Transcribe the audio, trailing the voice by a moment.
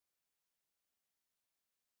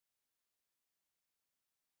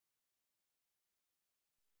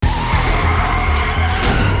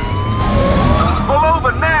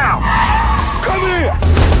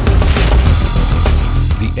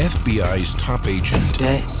FBI's top agent.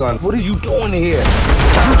 Dad, son, what are you doing here?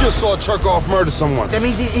 You just saw Cherkoff murder someone. That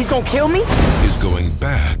means he's gonna kill me? Is going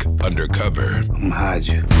back undercover. I'm gonna hide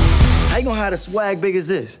you. How you gonna hide a swag big as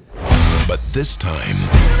this? But this time,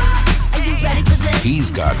 Are you ready for this? he's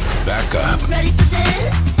got backup. Ready for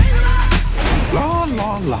this?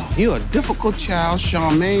 La. You're a difficult child,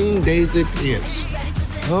 Charmaine Daisy Pierce.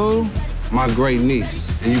 Who? My great niece.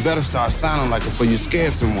 And you better start sounding like her before you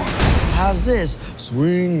scare someone. How's this?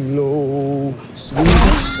 Swing low, swing.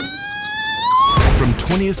 From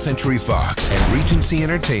 20th Century Fox and Regency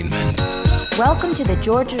Entertainment. Welcome to the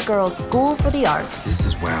Georgia Girls School for the Arts. This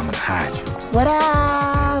is where I'm gonna hide you. What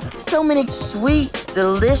up? So many sweet,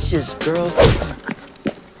 delicious girls.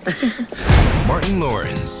 Martin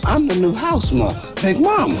Lawrence. I'm the new house mother, Big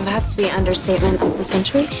Mama. That's the understatement of the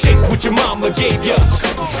century. Shake what your mama gave ya.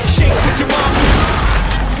 Shake what your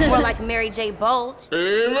mama. More like Mary J. Bolt.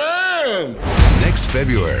 Amen. Next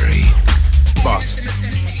February. Boss,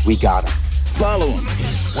 we got him. Follow him.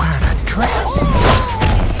 He's wearing a dress.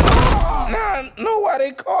 Now I know why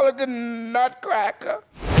they call it the Nutcracker.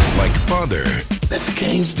 Like father. Let the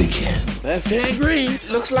games begin. That's hair green.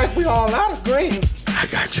 Looks like we all out of green. I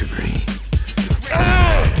got you, Green.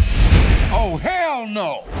 Oh, hell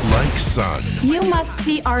no. Like son. You must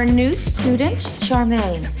be our new student,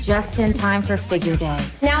 Charmaine. Just in time for figure day.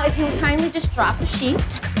 Now, if you would kindly just drop the sheet.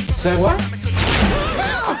 Say what?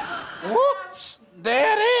 Whoops.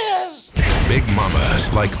 There it is. Big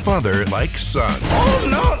mamas. Like father, like son.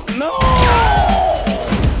 Oh, no.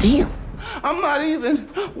 Damn. I'm not even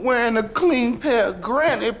wearing a clean pair of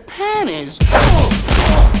granny panties.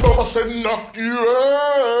 I said knock you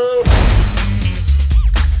out.